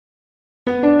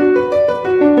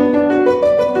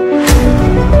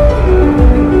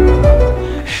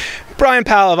Brian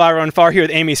Powell of I Run Far here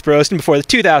with Amy Sproston before the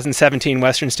 2017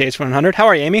 Western States 100. How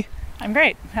are you, Amy? I'm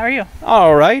great. How are you?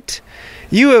 All right.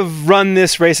 You have run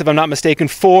this race, if I'm not mistaken,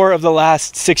 4 of the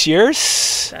last 6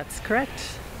 years. That's correct.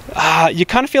 You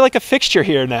kind of feel like a fixture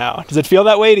here now. Does it feel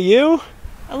that way to you?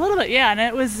 A little bit, yeah. And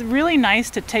it was really nice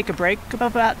to take a break of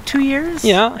about 2 years.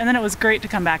 Yeah. And then it was great to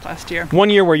come back last year. 1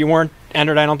 year where you weren't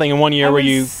entered, I don't think, and 1 year where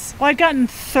you... Well, I'd gotten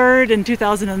third in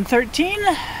 2013,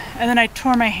 and then I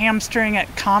tore my hamstring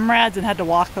at Comrades and had to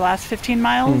walk the last 15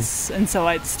 miles, and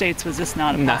so States was just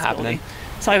not a possibility. Happening.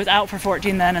 So I was out for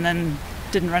 14 then, and then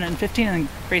didn't run it in 15, and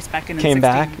then raced back in 16. Came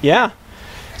back, yeah.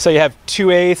 So you have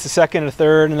 2/8, a second, and a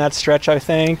third in that stretch, I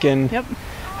think, and... Yep.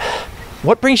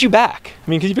 What brings you back? I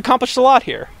mean, because you've accomplished a lot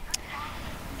here.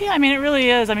 Yeah, I mean, it really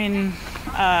is. I mean,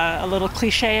 a little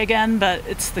cliche again, but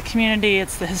it's the community,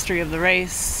 it's the history of the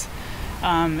race.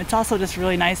 It's also just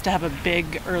really nice to have a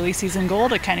big early season goal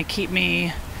to kind of keep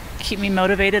me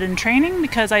motivated in training,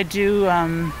 because I do,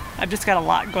 I've just got a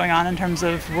lot going on in terms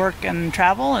of work and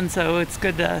travel, and so it's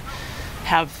good to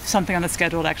have something on the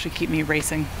schedule to actually keep me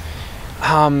racing.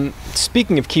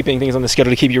 Speaking of keeping things on the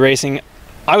schedule to keep you racing,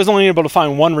 I was only able to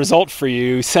find one result for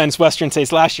you since Western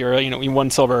States last year. You know, you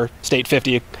won Silver State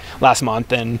 50 last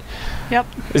month, and yep.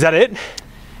 Is that it?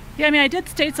 Yeah, I mean, I did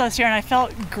States last year and I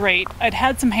felt great. I'd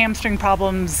had some hamstring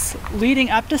problems leading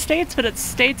up to States, but at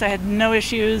States I had no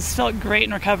issues, felt great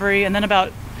in recovery, and then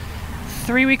about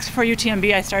 3 weeks before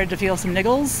UTMB I started to feel some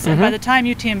niggles. And by the time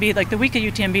UTMB, like the week of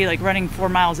UTMB, like running 4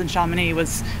 miles in Chamonix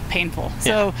was painful.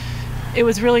 So it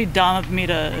was really dumb of me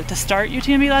to start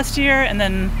UTMB last year, and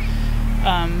then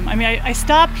I mean, I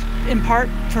stopped in part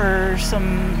for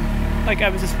some, like I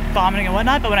was just vomiting and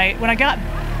whatnot, but when I got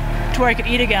to where I could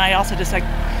eat again, I also just like,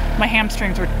 my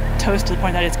hamstrings were toast to the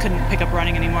point that I just couldn't pick up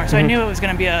running anymore. So I knew it was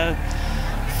going to be a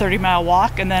 30-mile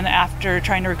walk, and then after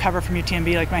trying to recover from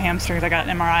UTMB, like my hamstrings, I got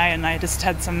an MRI and I just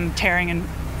had some tearing and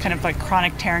kind of like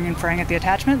chronic tearing and fraying at the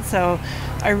attachment. So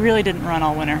I really didn't run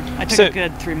all winter. I took a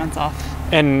good 3 months off.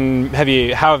 And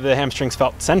how have the hamstrings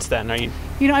felt since then? Are you...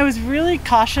 You know, I was really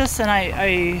cautious, and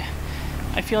I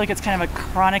feel like it's kind of a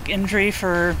chronic injury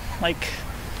for, like,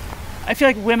 I feel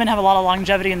like women have a lot of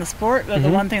longevity in the sport, but the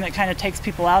one thing that kind of takes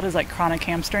people out is like chronic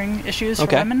hamstring issues for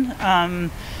women.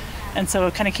 And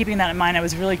so kind of keeping that in mind, I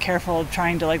was really careful of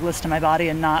trying to like listen to my body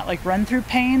and not like run through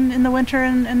pain in the winter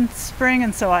and spring.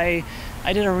 And so I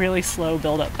did a really slow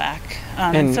build up back.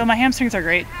 And so my hamstrings are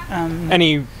great.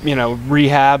 Any,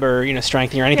 rehab or,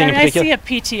 strengthening or anything in particular? I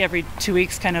see a PT every 2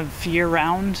 weeks kind of year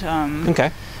round.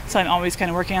 Okay. So I'm always kind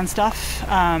of working on stuff.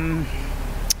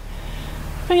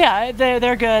 But yeah,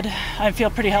 they're good. I feel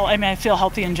pretty healthy. I mean, I feel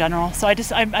healthy in general. So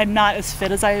I'm not as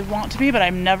fit as I want to be, but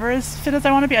I'm never as fit as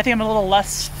I want to be. I think I'm a little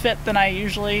less fit than I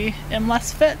usually am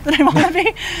less fit than I want to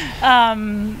be.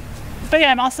 But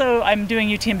yeah, I'm doing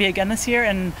UTMB again this year,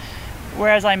 and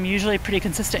whereas I'm usually pretty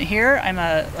consistent here, I'm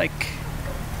a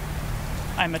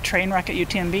train wreck at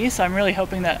UTMB. So I'm really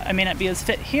hoping that I may not be as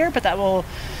fit here, but that will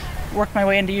work my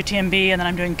way into UTMB, and then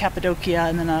I'm doing Cappadocia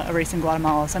and then a race in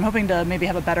Guatemala. So I'm hoping to maybe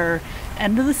have a better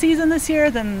end of the season this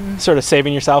year than... Sort of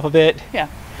saving yourself a bit? Yeah.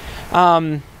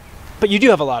 But you do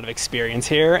have a lot of experience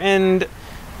here, and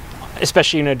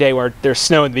especially in a day where there's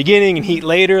snow in the beginning and heat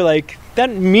later, like,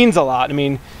 that means a lot. I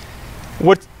mean,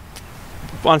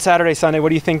 on Saturday, Sunday, what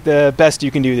do you think the best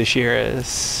you can do this year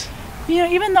is?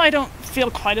 Even though I don't feel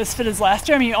quite as fit as last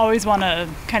year, I mean, you always want to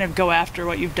kind of go after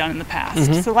what you've done in the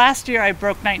past. So last year I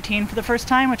broke 19 for the first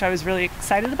time, which I was really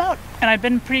excited about, and I've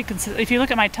been pretty consistent. If you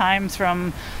look at my times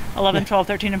from 11, 12,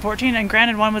 13, and 14, and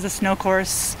granted one was a snow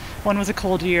course, one was a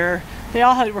cold year, they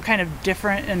all were kind of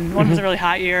different, and one was a really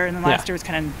hot year, and then last year was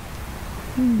kind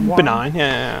of warm. Benign.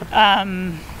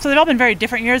 So they've all been very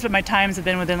different years, but my times have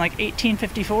been within like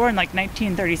 1854 and like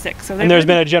 1936. So and there's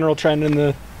been a general trend in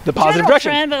the positive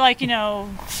direction. Trend, but like,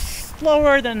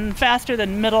 slower than faster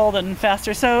than middle than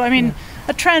faster. So I mean,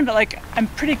 a trend, but like I'm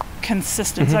pretty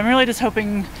consistent. So I'm really just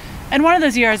hoping. And one of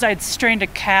those years I'd strained a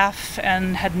calf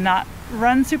and had not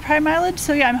run super high mileage.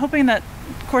 So yeah, I'm hoping that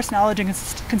course knowledge and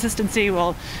consistency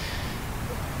will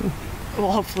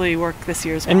hopefully work this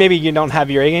year as well. And maybe you don't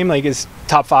have your A game. Like, is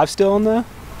top 5 still in the?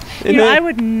 I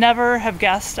would never have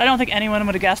guessed. I don't think anyone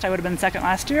would have guessed I would have been second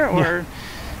last year. Or,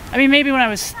 I mean, maybe when I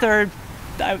was third,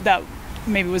 that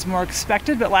maybe was more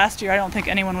expected, but last year I don't think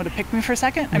anyone would have picked me for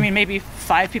second. I mean, maybe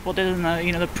 5 people did in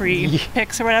the the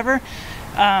pre-picks or whatever.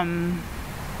 So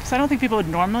I don't think people would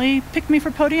normally pick me for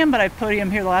podium, but I've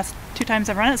podiumed here the last 2 times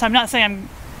I've run it. So I'm not saying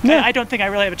I don't think I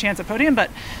really have a chance at podium,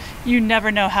 but you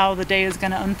never know how the day is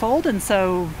going to unfold, and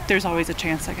so there's always a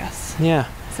chance, I guess. Yeah.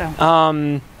 So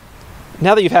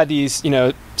now that you've had these,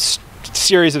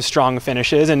 series of strong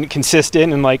finishes and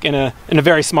consistent and like in a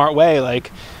very smart way.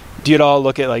 Like, do you at all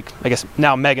look at like, I guess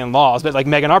now Megan Laws, but like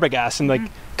Megan Arbogast and like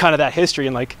kind of that history,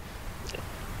 and like,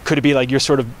 could it be like you're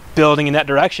sort of building in that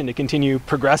direction to continue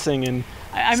progressing and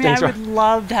I mean, I would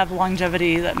love to have the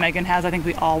longevity that Megan has. I think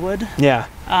we all would. Yeah.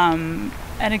 And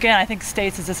again, I think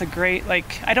States is just a great,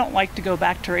 like, I don't like to go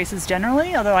back to races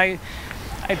generally, although I've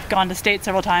gone to States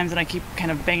several times and I keep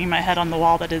kind of banging my head on the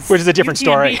wall that is... Which is a different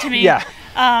story. To me. Yeah.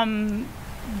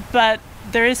 But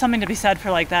there is something to be said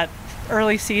for like that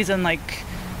early season, like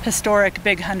historic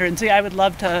big 100. So yeah, I would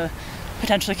love to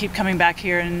potentially keep coming back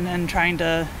here and trying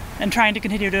to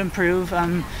continue to improve.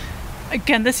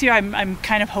 Again, this year I'm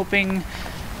kind of hoping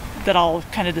that I'll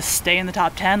kind of just stay in the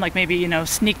top 10, like maybe,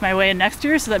 sneak my way in next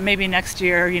year, so that maybe next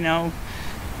year,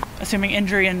 assuming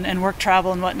injury and work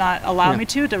travel and whatnot allow me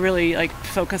to really like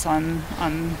focus on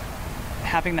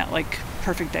having that like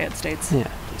perfect day at States. Yeah.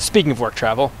 Speaking of work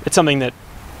travel, it's something that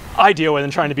I deal with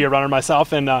in trying to be a runner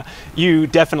myself, and you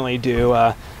definitely do.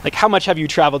 Like, how much have you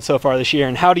traveled so far this year,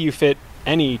 and how do you fit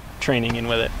any training in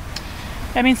with it?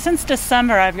 I mean, since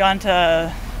December, I've gone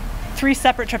to 3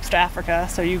 separate trips to Africa.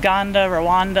 So Uganda,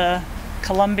 Rwanda,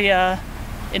 Colombia.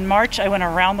 In March, I went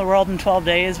around the world in 12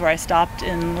 days, where I stopped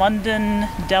in London,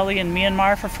 Delhi, and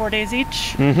Myanmar for 4 days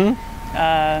each. Mm-hmm.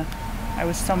 I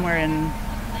was somewhere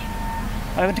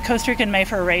I went to Costa Rica in May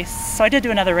for a race. So I did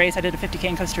do another race. I did a 50K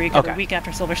in Costa Rica the week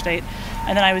after Silver State.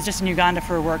 And then I was just in Uganda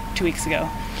for work 2 weeks ago.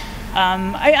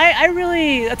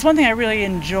 That's one thing I really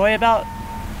enjoy about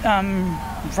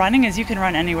running, is you can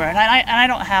run anywhere. And I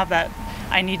don't have that,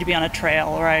 I need to be on a trail,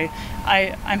 or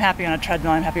I'm happy on a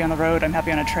treadmill, I'm happy on the road, I'm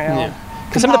happy on a trail. Yeah.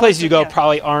 Because some of the places you go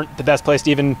probably aren't the best place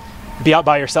to even be out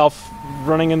by yourself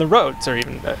running in the roads, or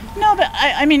even... No, but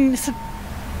I mean,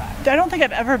 I don't think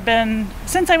I've ever been,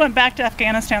 since I went back to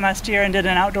Afghanistan last year and did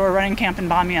an outdoor running camp in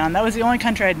Bamiyan. That was the only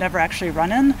country I'd never actually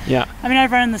run in. Yeah. I mean,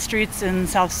 I've run in the streets in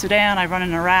South Sudan, I've run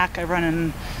in Iraq, I've run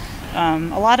in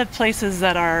a lot of places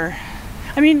that are,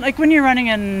 I mean, like when you're running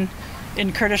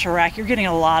in Kurdish Iraq, you're getting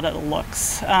a lot of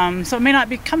looks. So it may not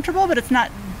be comfortable, but it's not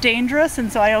dangerous,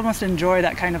 and so I almost enjoy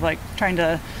that kind of like trying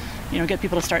to, get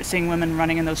people to start seeing women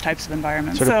running in those types of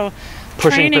environments. Sort of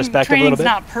pushing perspective a little bit. Training's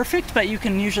not perfect, but you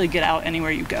can usually get out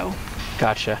anywhere you go.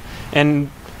 Gotcha. And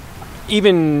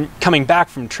even coming back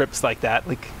from trips like that,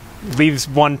 like, leaves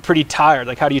one pretty tired.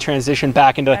 Like, how do you transition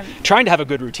back into trying to have a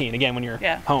good routine again when you're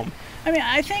home? I mean,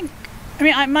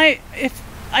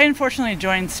 I unfortunately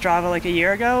joined Strava like a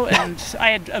year ago, and I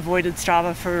had avoided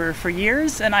Strava for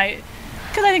years, and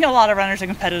because I think a lot of runners are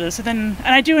competitive. So then,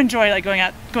 and I do enjoy like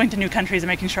going to new countries and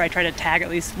making sure I try to tag at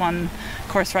least one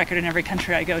course record in every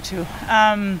country I go to.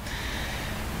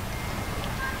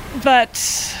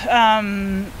 But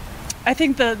I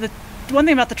think the one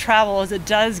thing about the travel is it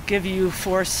does give you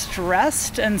forced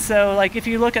rest, and so like if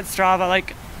you look at Strava,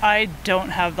 like I don't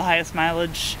have the highest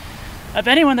mileage of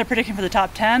anyone they're predicting for the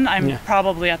top 10. I'm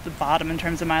probably at the bottom in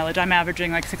terms of mileage. I'm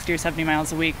averaging like 60 or 70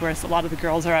 miles a week, whereas a lot of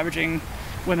the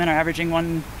women are averaging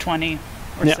 120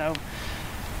 or so,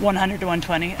 100 to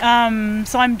 120.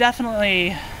 So I'm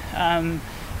definitely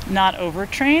not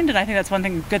overtrained, and I think that's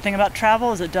good thing about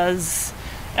travel is it does.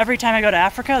 Every time I go to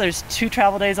Africa, there's 2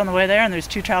 travel days on the way there, and there's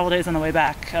 2 travel days on the way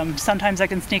back. Sometimes I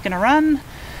can sneak in a run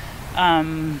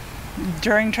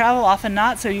during travel, often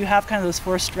not. So you have kind of those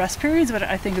forced rest periods, but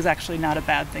I think is actually not a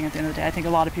bad thing at the end of the day. I think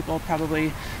a lot of people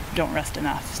probably don't rest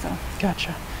enough. So.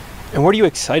 Gotcha. And what are you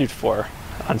excited for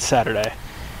on Saturday?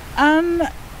 I'm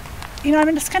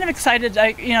just kind of excited,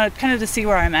 kind of to see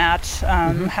where I'm at,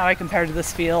 how I compare to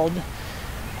this field.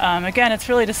 Again, it's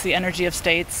really just the energy of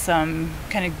States.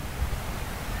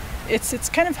 It's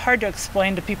kind of hard to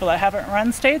explain to people that haven't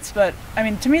run States, but I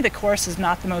mean, to me, the course is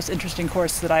not the most interesting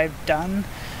course that I've done.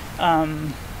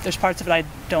 There's parts of it I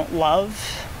don't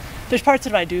love. There's parts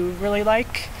of it I do really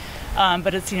like.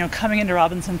 But it's, coming into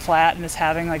Robinson Flat and just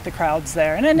having like the crowds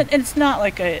there. And it's not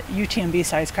like a UTMB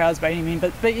size crowds by any means,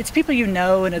 but it's people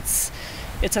and it's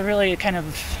a really kind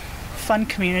of fun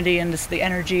community, and just the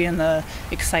energy and the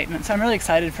excitement. So I'm really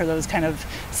excited for those kind of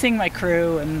seeing my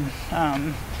crew and,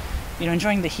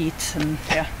 enjoying the heat and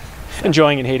So.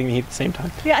 Enjoying and hating the heat at the same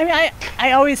time. Yeah, I mean,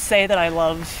 I always say that I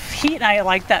love heat, and I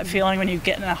like that feeling when you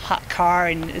get in a hot car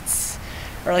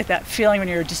or like that feeling when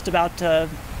you're just about to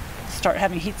start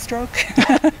having heat stroke.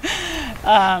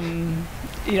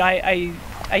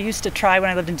 I used to try when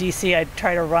I lived in DC. I'd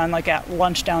try to run like at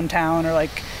lunch downtown, or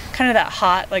like kind of that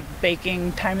hot like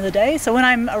baking time of the day. So when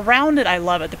I'm around it, I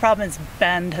love it. The problem is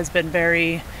Bend has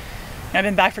been I've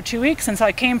been back for 2 weeks, and so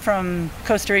I came from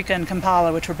Costa Rica and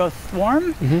Kampala, which were both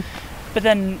warm. Mm-hmm. But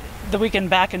then the weekend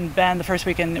back in Bend, the first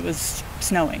weekend, it was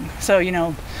snowing. So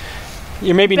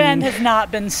you're maybe Bend has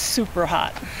not been super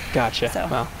hot. Gotcha. So.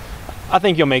 Well, I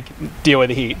think you'll deal with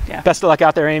the heat. Yeah. Best of luck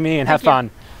out there, Amy, and have Thank you.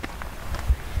 fun.